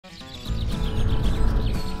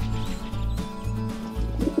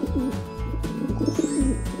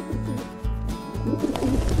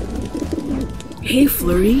Hey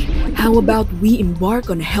Flurry, how about we embark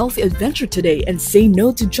on a healthy adventure today and say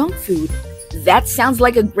no to junk food? That sounds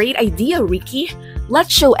like a great idea, Rikki.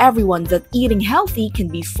 Let's show everyone that eating healthy can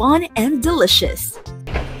be fun and delicious.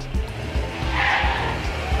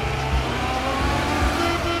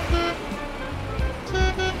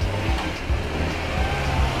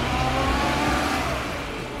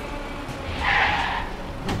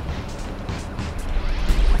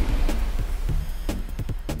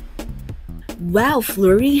 Wow,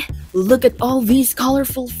 Flurry! Look at all these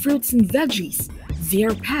colorful fruits and veggies.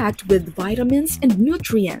 They're packed with vitamins and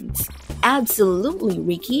nutrients. Absolutely,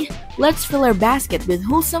 Rikki. Let's fill our basket with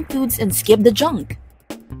wholesome foods and skip the junk.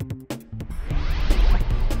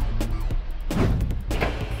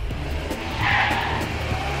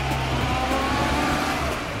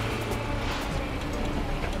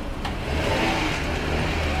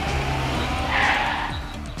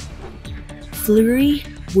 Flurry,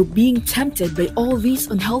 we're being tempted by all these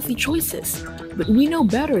unhealthy choices, but we know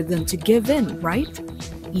better than to give in, right?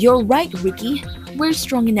 You're right, Rikki. We're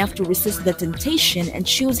strong enough to resist the temptation and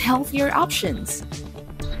choose healthier options.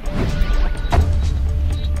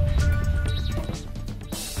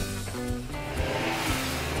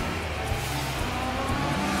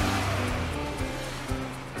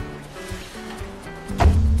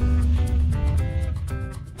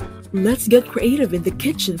 Let's get creative in the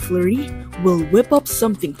kitchen, Flurry. We'll whip up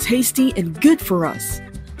something tasty and good for us.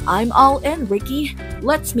 I'm all in, Rikki.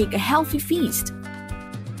 Let's make a healthy feast.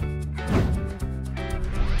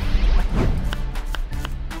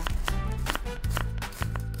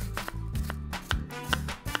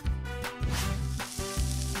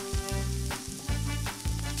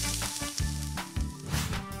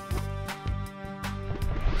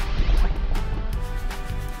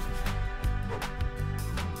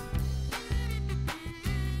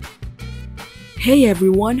 Hey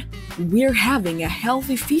everyone, we're having a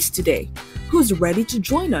healthy feast today. Who's ready to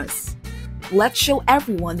join us? Let's show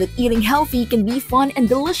everyone that eating healthy can be fun and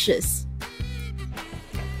delicious.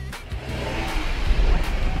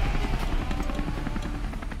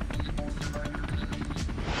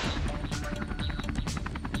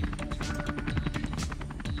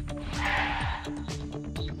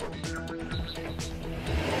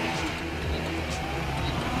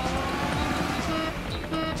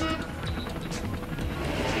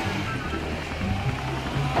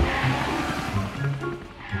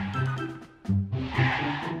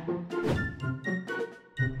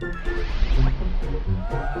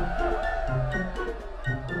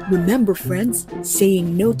 Remember friends,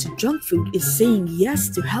 saying no to junk food is saying yes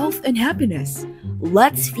to health and happiness.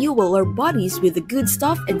 Let's fuel our bodies with the good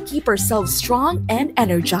stuff and keep ourselves strong and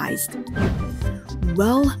energized.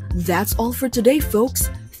 Well, that's all for today, folks.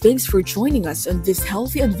 Thanks for joining us on this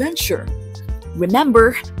healthy adventure.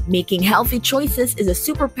 Remember, making healthy choices is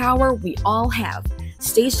a superpower we all have.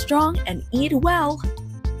 Stay strong and eat well.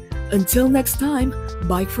 Until next time,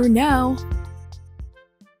 bye for now.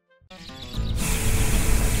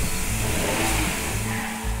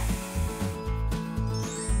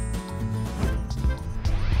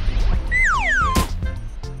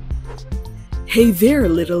 Hey there,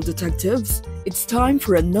 little detectives! It's time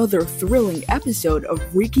for another thrilling episode of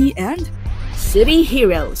Rikki and City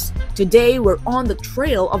Heroes. Today we're on the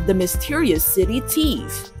trail of the mysterious city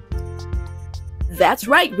thief. That's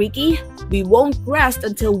right, Rikki. We won't rest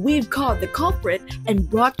until we've caught the culprit and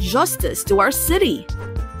brought justice to our city.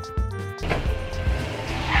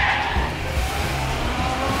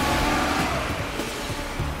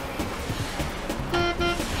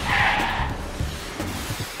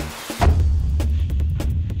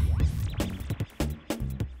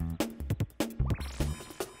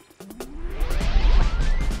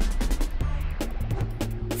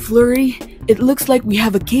 Flurry, it looks like we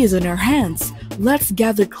have a case on our hands. Let's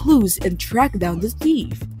gather clues and track down the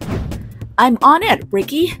thief. I'm on it,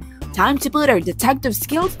 Rikki. Time to put our detective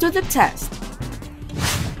skills to the test.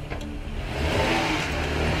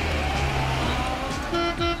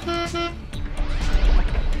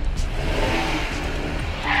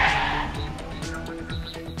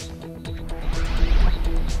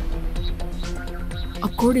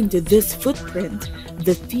 According to this footprint,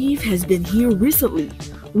 the thief has been here recently.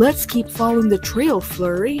 Let's keep following the trail,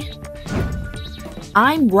 Flurry.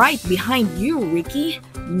 I'm right behind you, Rikki.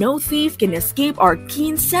 No thief can escape our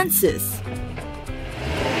keen senses.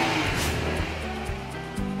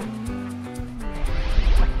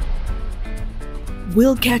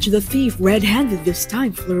 We'll catch the thief red-handed this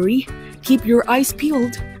time, Flurry. Keep your eyes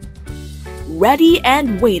peeled. Ready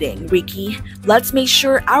and waiting, Rikki. Let's make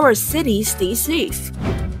sure our city stays safe.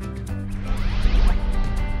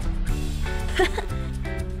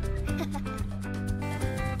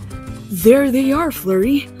 There they are,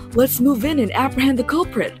 Flurry. Let's move in and apprehend the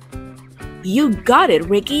culprit. You got it,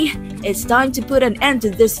 Ricky. It's time to put an end to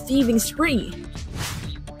this thieving spree.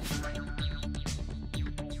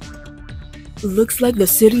 Looks like the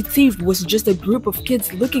city thief was just a group of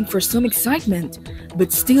kids looking for some excitement,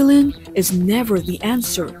 but stealing is never the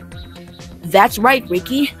answer. That's right,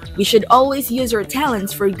 Ricky. We should always use our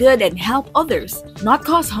talents for good and help others, not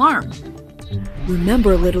cause harm.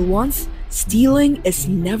 Remember, little ones, stealing is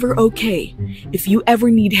never okay. If you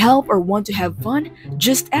ever need help or want to have fun,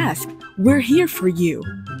 just ask. We're here for you.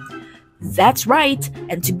 That's right,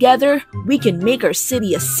 and together we can make our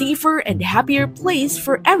city a safer and happier place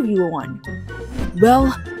for everyone.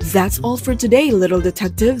 Well, that's all for today, little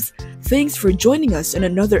detectives. Thanks for joining us in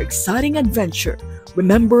another exciting adventure.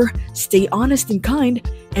 Remember, stay honest and kind,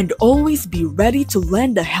 and always be ready to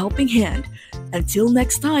lend a helping hand. Until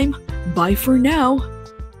next time, bye for now.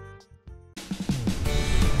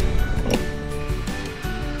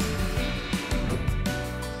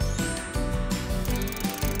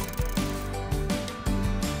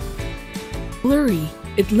 Flurry,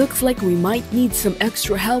 it looks like we might need some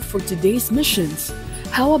extra help for today's missions.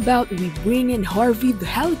 How about we bring in Harvey the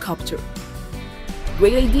helicopter?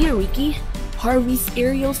 Great idea, Ricky. Harvey's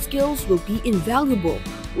aerial skills will be invaluable.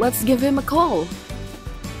 Let's give him a call.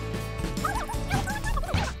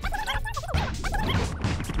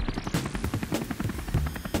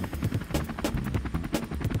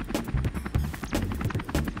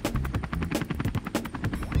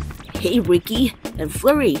 Hey, Ricky and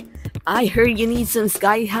Flurry. I heard you need some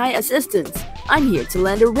sky-high assistance. I'm here to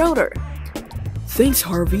lend a rotor. Thanks,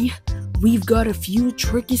 Harvey. We've got a few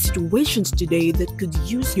tricky situations today that could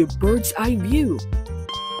use your bird's eye view.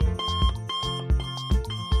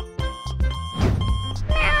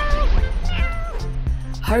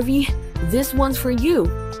 Harvey, this one's for you.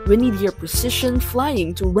 We need your precision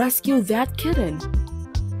flying to rescue that kitten.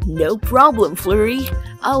 No problem, Flurry.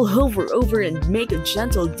 I'll hover over and make a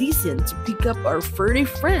gentle descent to pick up our furry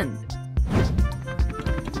friend.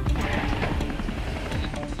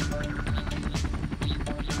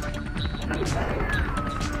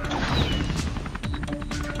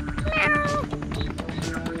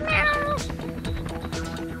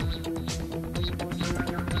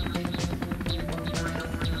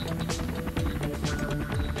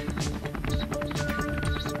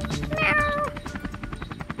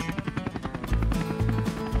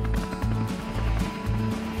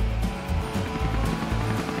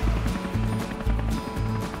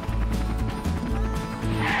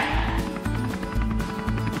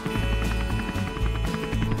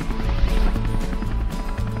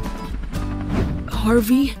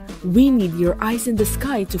 Harvey, we need your eyes in the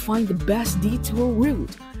sky to find the best detour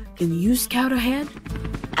route. Can you scout ahead?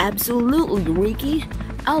 Absolutely, Ricky.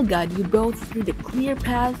 I'll guide you both through the clear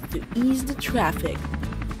path to ease the traffic.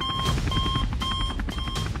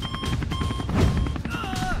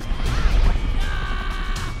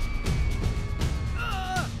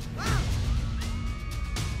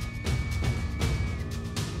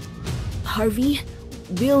 Harvey,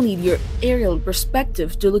 we'll need your aerial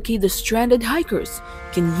perspective to locate the stranded hikers.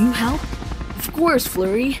 Can you help? Of course,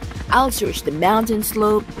 Flurry. I'll search the mountain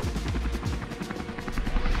slope.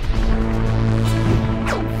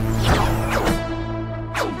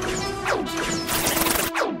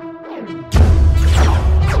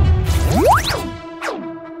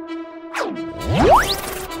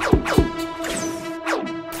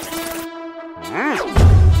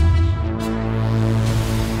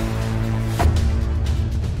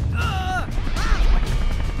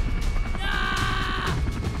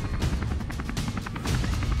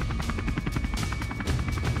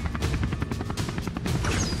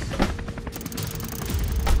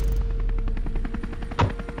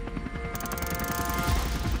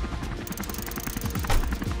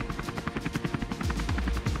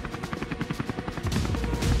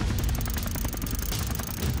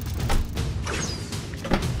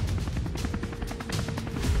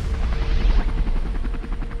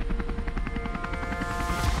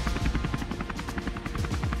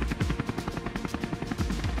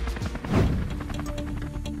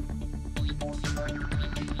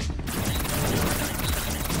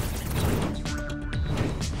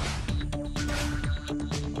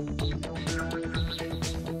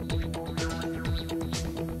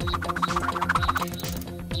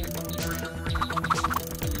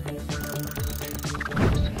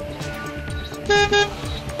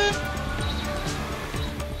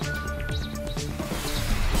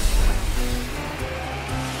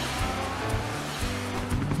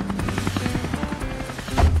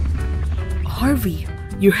 Harvey,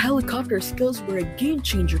 your helicopter skills were a game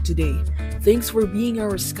changer today. Thanks for being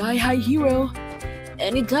our sky-high hero.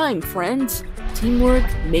 Anytime, friends. Teamwork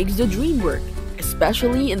makes the dream work,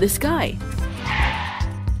 especially in the sky.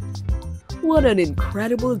 What an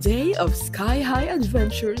incredible day of sky-high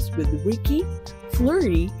adventures with Ricky,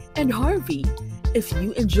 Flurry, and Harvey. If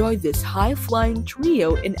you enjoyed this high-flying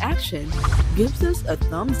trio in action, give us a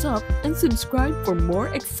thumbs up and subscribe for more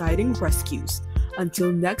exciting rescues.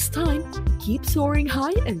 Until next time, keep soaring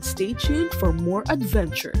high and stay tuned for more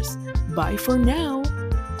adventures. Bye for now!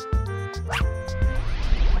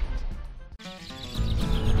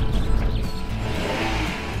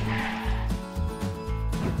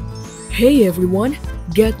 Hey everyone!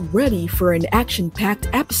 Get ready for an action-packed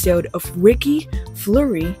episode of Ricky,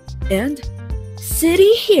 Flurry, and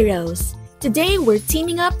City Heroes. Today we're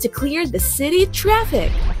teaming up to clear the city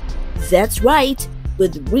traffic. That's right.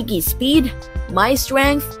 With Ricky's speed, my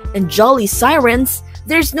strength, and jolly sirens,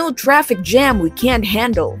 there's no traffic jam we can't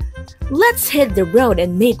handle. Let's hit the road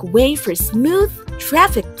and make way for smooth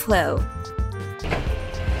traffic flow.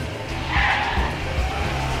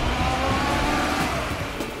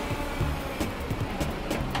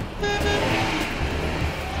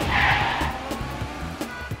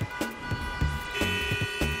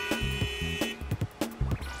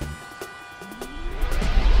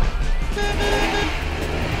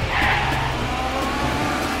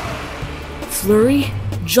 Flurry,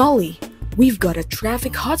 Jolly, we've got a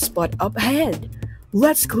traffic hotspot up ahead.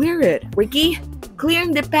 Let's clear it. Ricky,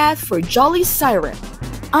 clearing the path for Jolly's siren.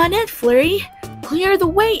 On it, Flurry. Clear the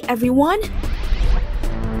way, everyone.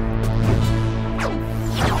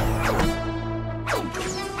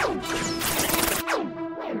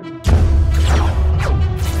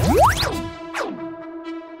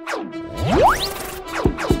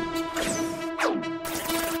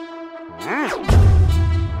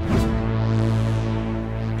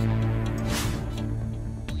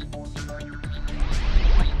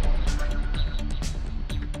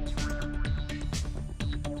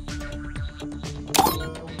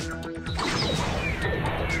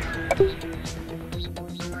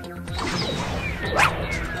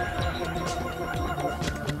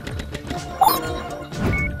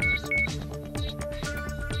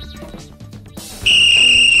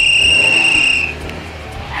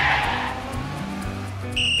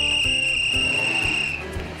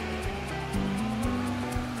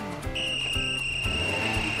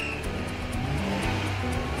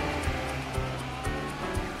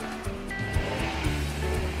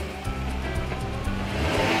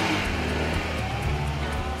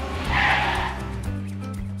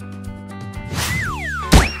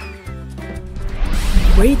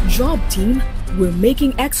 Great job, team! We're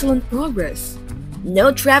making excellent progress.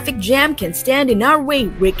 No traffic jam can stand in our way,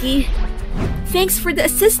 Ricky. Thanks for the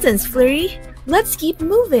assistance, Flurry. Let's keep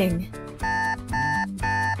moving.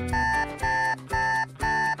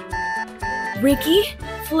 Ricky,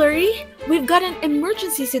 Flurry, we've got an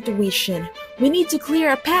emergency situation. We need to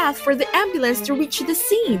clear a path for the ambulance to reach the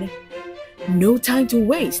scene. No time to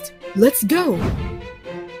waste. Let's go!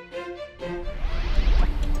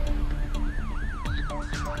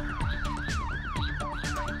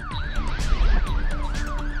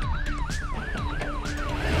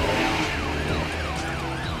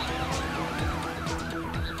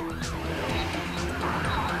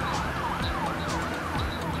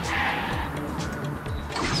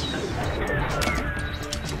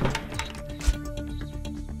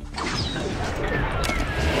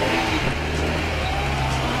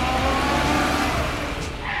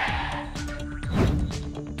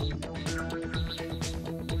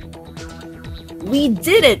 We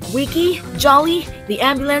did it, Ricky! Jolly, the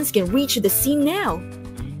ambulance can reach the scene now.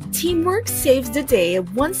 Teamwork saves the day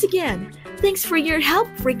once again. Thanks for your help,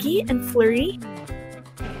 Ricky and Flurry.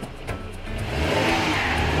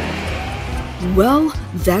 Well,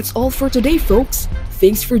 that's all for today, folks.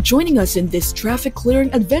 Thanks for joining us in this traffic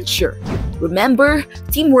clearing adventure. Remember,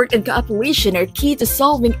 teamwork and cooperation are key to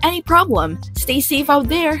solving any problem. Stay safe out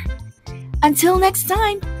there. Until next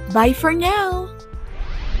time, bye for now.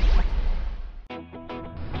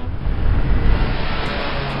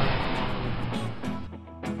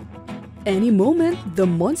 Any moment, the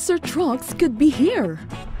monster trucks could be here.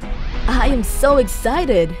 I am so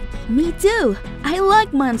excited. Me too. I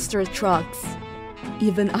like monster trucks.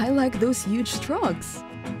 Even I like those huge trucks.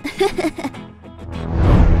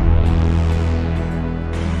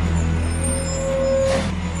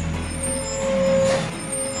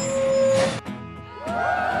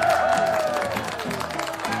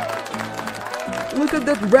 Look at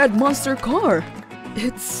that red monster car.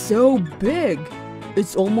 It's so big.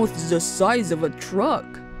 It's almost the size of a truck.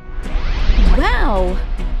 Wow!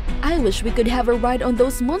 I wish we could have a ride on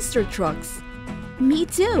those monster trucks. Me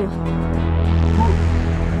too.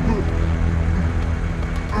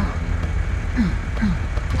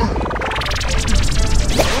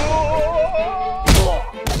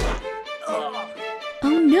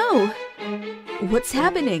 Oh no! What's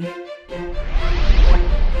happening?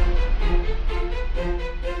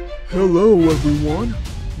 Hello everyone,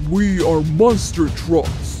 we are Monster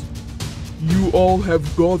Trucks. You all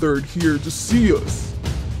have gathered here to see us,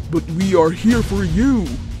 but we are here for you.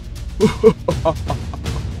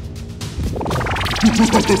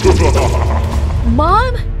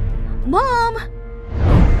 Mom? Mom!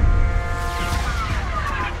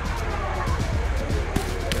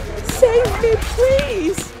 Save me,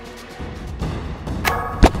 please!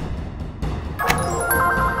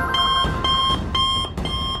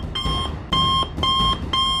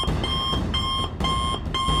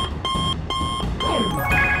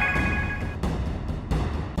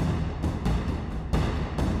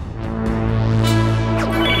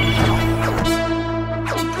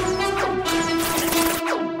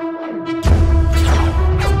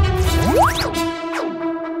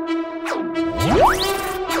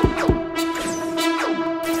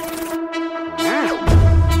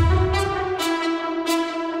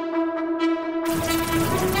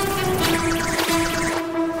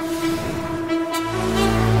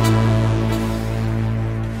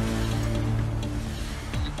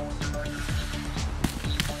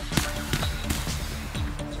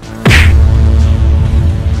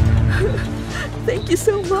 Thank you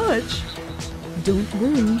so much. Don't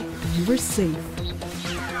worry, you are safe.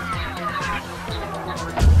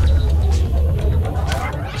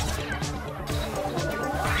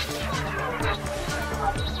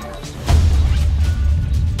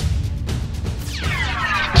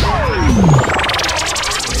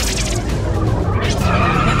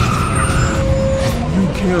 You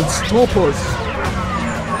can't stop us.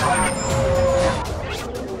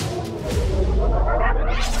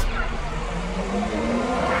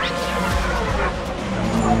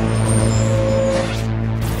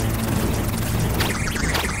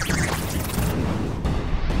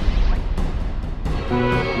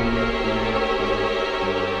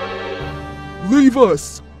 Leave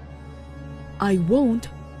us! I won't.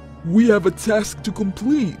 We have a task to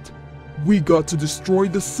complete. We got to destroy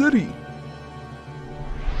the city.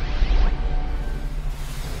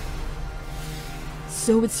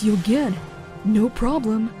 So it's you again. No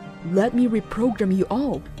problem. Let me reprogram you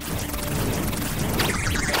all.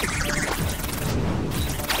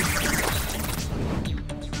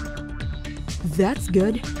 That's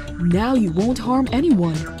good. Now you won't harm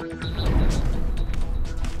anyone.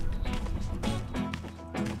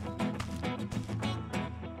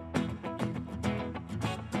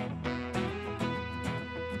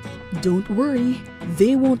 Don't worry,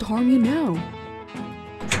 they won't harm you now.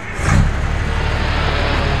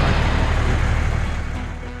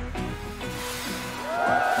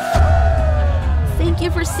 Thank you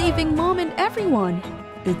for saving Mom and everyone.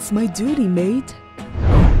 It's my duty, mate.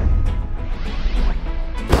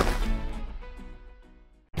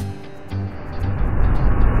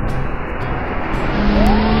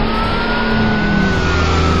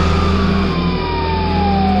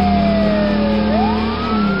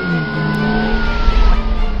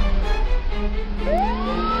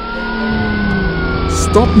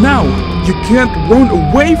 Stop now! You can't run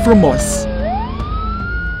away from us!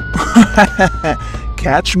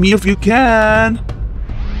 Catch me if you can!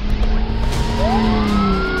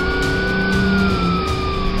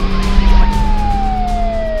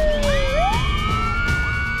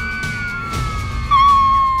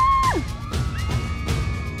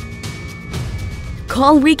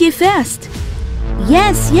 Call Rikki fast.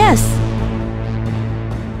 Yes, yes.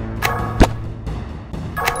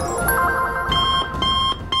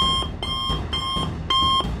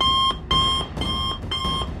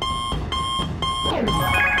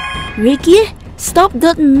 Rikki, stop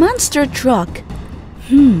that monster truck.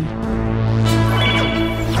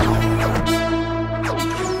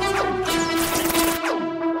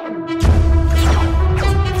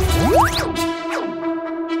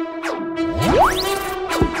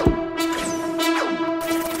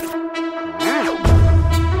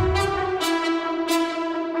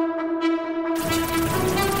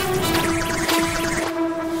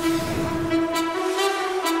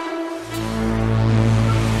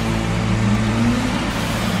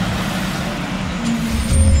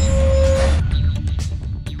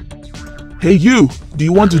 Hey you! Do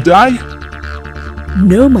you want to die?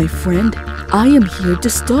 No, my friend. I am here to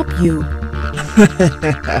stop you.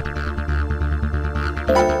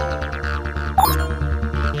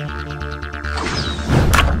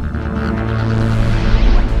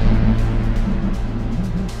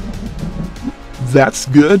 That's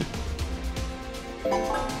good.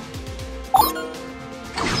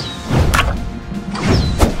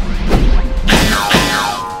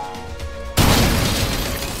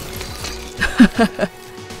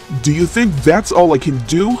 Do you think that's all I can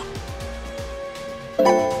do?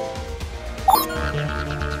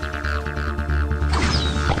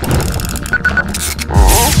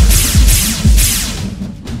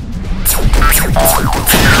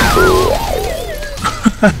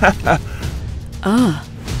 Ah,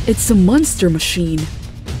 it's a monster machine.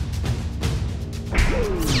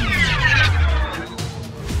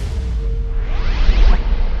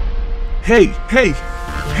 Hey, hey,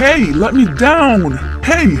 hey, let me down!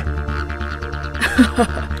 Hey!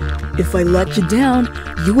 If I let you down,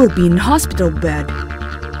 you will be in hospital bed.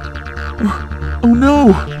 Oh no!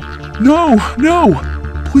 No,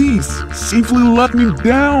 no! Please, safely let me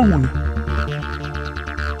down!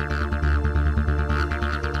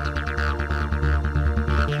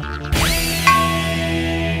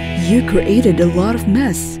 You created a lot of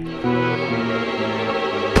mess.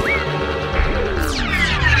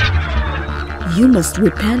 You must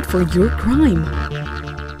repent for your crime.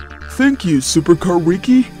 Thank you, SuperCar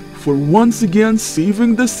Rikki, for once again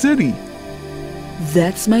saving the city.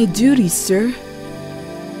 That's my duty, sir.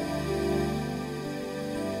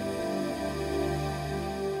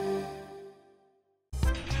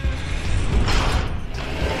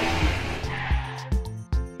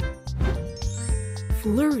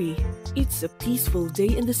 Flurry, it's a peaceful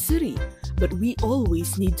day in the city, but we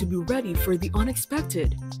always need to be ready for the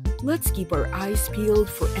unexpected. Let's keep our eyes peeled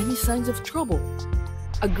for any signs of trouble.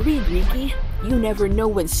 Agreed, Rikki. You never know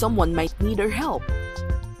when someone might need our help.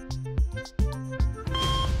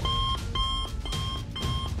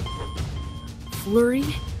 Flurry,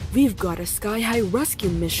 we've got a sky-high rescue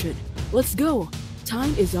mission. Let's go.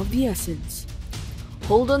 Time is of the essence.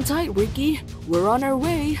 Hold on tight, Rikki. We're on our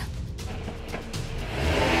way.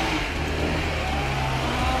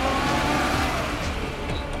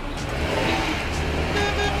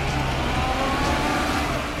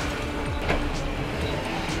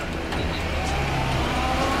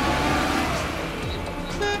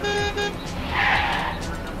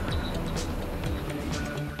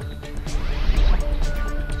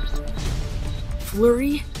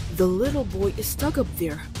 Flurry, the little boy is stuck up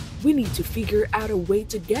there. We need to figure out a way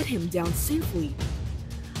to get him down safely.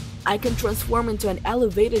 I can transform into an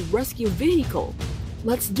elevated rescue vehicle.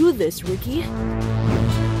 Let's do this, Rikki.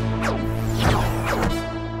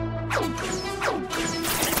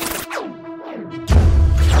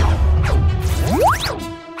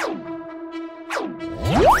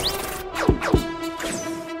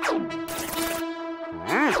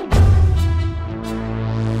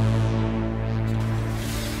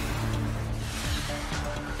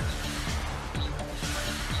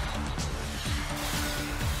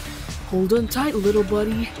 Hold on tight, little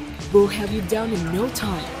buddy. We'll have you down in no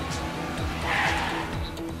time.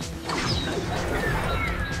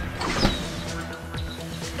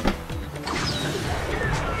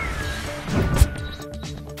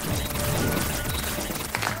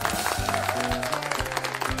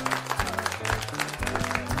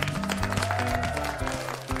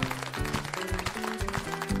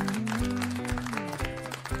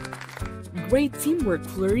 Great teamwork,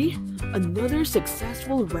 Flurry. Another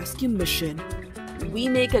successful rescue mission. We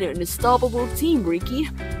make an unstoppable team, Rikki.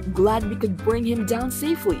 Glad we could bring him down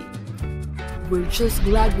safely. We're just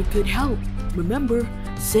glad we could help. Remember,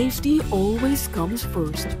 safety always comes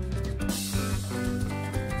first.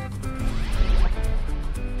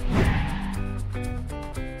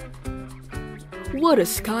 What a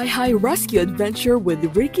sky-high rescue adventure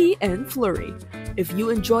with Rikki and Flurry. If you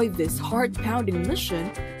enjoyed this heart-pounding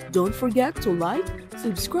mission, don't forget to like,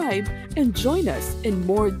 subscribe, and join us in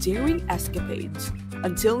more daring escapades.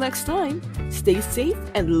 Until next time, stay safe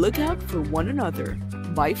and look out for one another.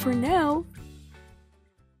 Bye for now!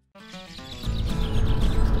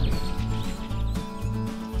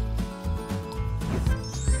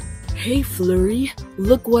 Hey Flurry,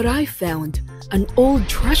 look what I found! An old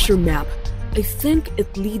treasure map. I think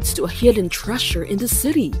it leads to a hidden treasure in the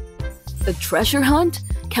city. A treasure hunt?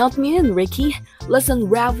 Count me in, Rikki. Let's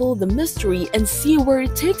unravel the mystery and see where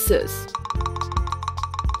it takes us.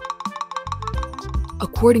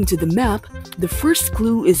 According to the map, the first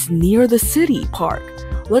clue is near the city park.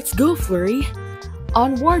 Let's go, Flurry.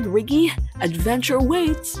 Onward, Rikki. Adventure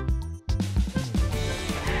waits.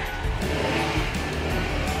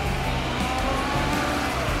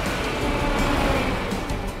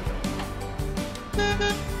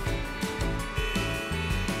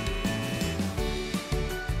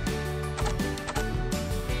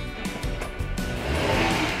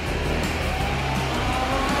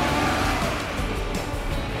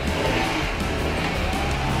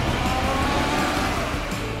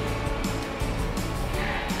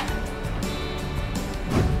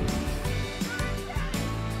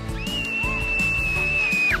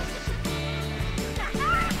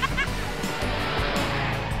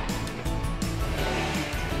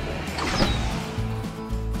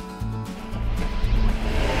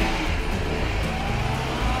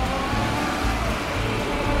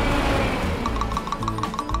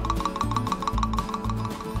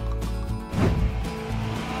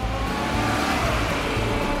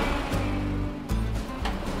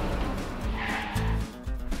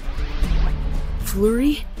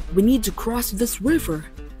 Flurry, we need to cross this river.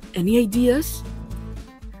 Any ideas?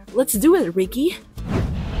 Let's do it, Rikki.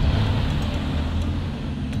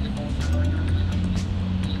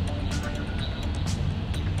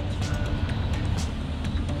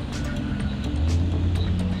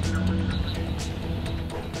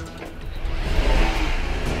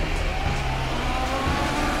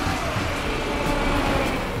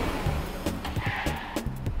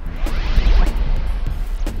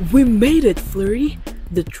 We made it, Flurry!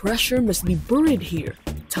 The treasure must be buried here.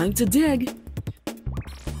 Time to dig.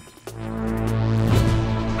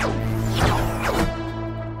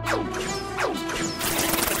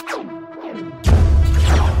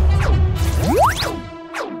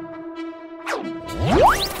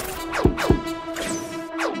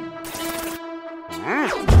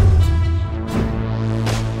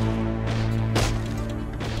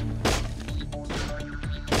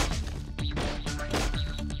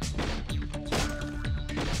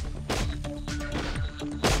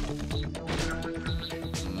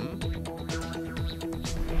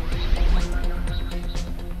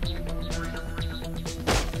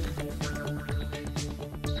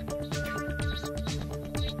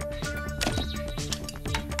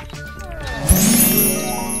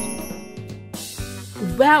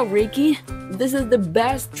 Wow, Rikki, this is the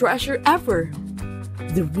best treasure ever.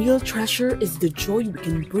 The real treasure is the joy we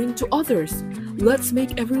can bring to others. Let's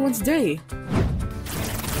make everyone's day.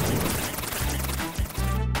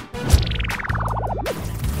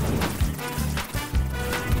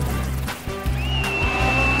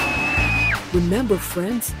 Remember,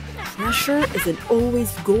 friends, treasure isn't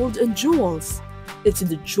always gold and jewels. It's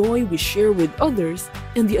the joy we share with others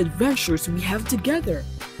and the adventures we have together.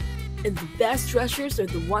 And the best treasures are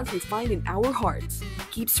the ones we find in our hearts.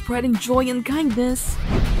 Keep spreading joy and kindness.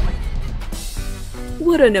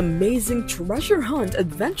 What an amazing treasure hunt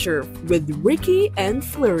adventure with Rikki and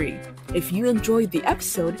Flurry. If you enjoyed the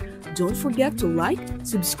episode, don't forget to like,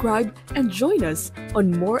 subscribe, and join us on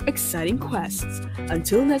more exciting quests.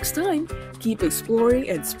 Until next time, keep exploring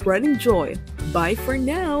and spreading joy. Bye for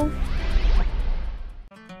now!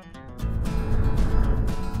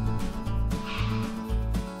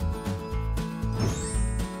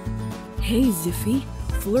 Hey Ziffy,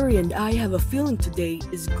 Flurry and I have a feeling today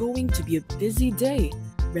is going to be a busy day.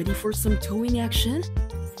 Ready for some towing action?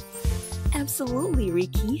 Absolutely,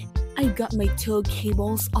 Rikki. I got my tow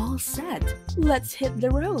cables all set. Let's hit the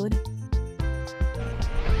road.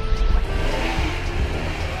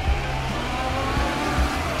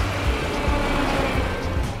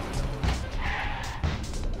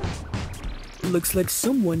 Looks like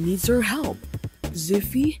someone needs our help.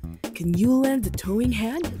 Ziffy, can you lend a towing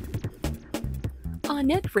hand? On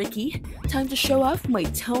it, Rikki. Time to show off my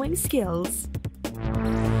towing skills.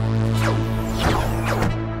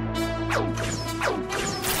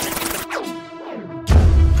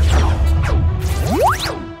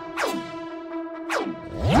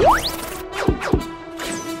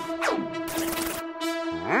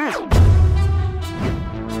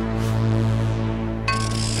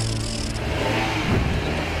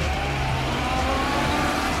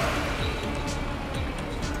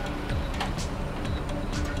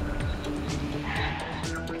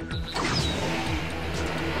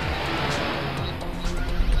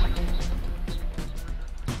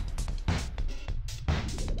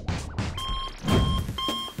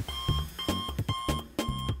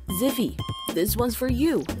 Ziffy, this one's for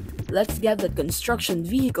you. Let's get the construction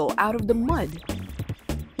vehicle out of the mud.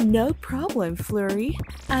 No problem, Flurry.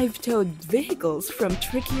 I've towed vehicles from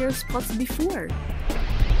trickier spots before.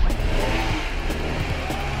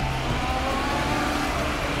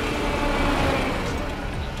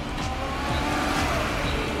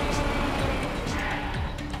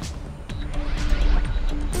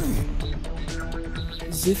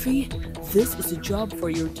 Ziffy, this is a job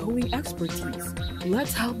for your towing expertise.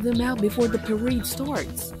 Let's help them out before the parade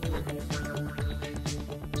starts.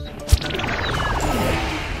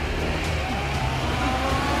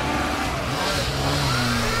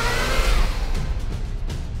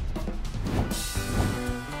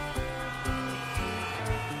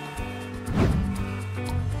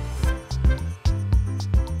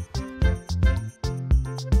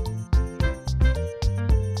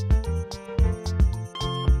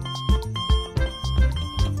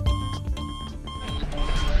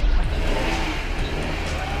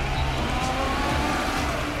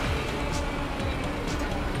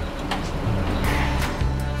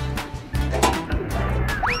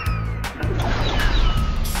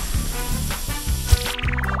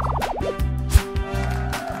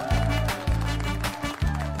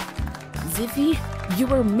 Ziffy, you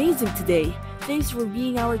were amazing today. Thanks for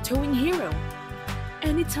being our towing hero.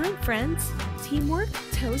 Anytime, friends. Teamwork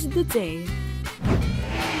tells the day.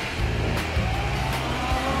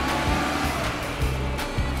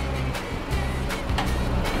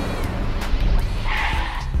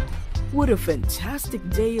 What a fantastic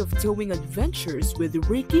day of towing adventures with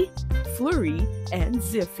Ricky, Flurry, and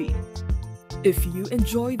Ziffy. If you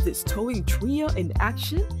enjoyed this towing trio in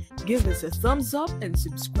action, give us a thumbs up and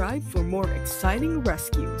subscribe for more exciting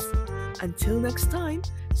rescues. Until next time,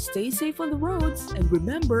 stay safe on the roads and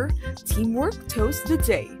remember, teamwork tows the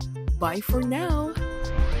day. Bye for now.